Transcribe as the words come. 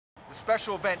The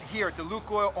special event here at the Luke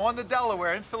Oil on the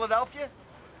Delaware in Philadelphia,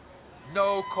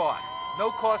 no cost.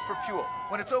 No cost for fuel.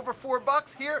 When it's over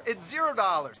 $4, here it's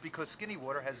 $0 because Skinny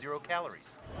Water has 0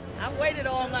 calories. I waited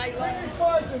all night long.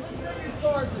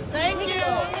 Thank you.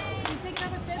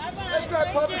 Let's go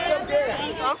pump some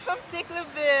gas. I'm from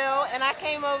Sicklerville, and I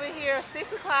came over here at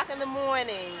 6 o'clock in the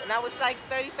morning, and I was like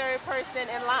 33rd person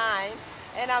in line.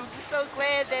 And I'm just so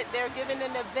glad that they're giving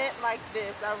an event like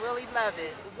this. I really love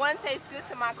it. One tastes good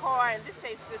to my car, and this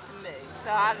tastes good to me.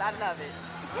 So I love it.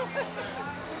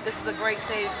 This is a great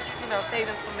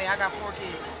savings for me. I got 4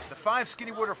 kids. The 5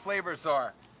 Skinny Water flavors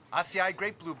are acai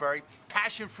grape blueberry,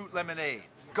 passion fruit lemonade,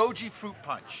 goji fruit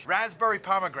punch, raspberry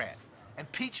pomegranate,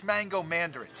 and peach mango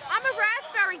mandarin. I'm a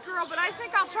raspberry girl, but I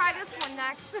think I'll try this one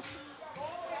next.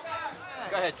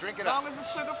 Go ahead, drink it As up. long as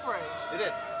it's sugar-free. It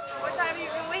is. What time have you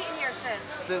been waiting here since?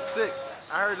 Since 6.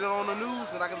 I heard it on the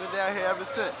news and I've been down here ever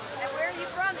since. And where are you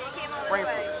from that you came all this way?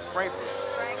 Frankfurt.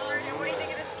 Frankfurt. And what do you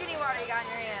think of the skinny water you got in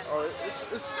your hand? Oh,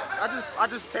 I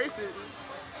just tasted it.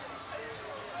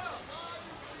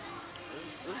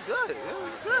 It's good.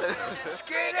 It's good.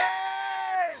 Skinny!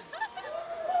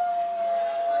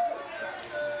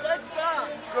 Good song.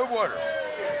 Good water.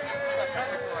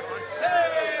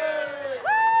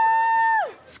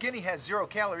 Skinny has 0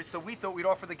 calories, so we thought we'd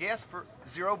offer the gas for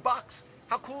 $0.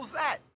 How cool is that?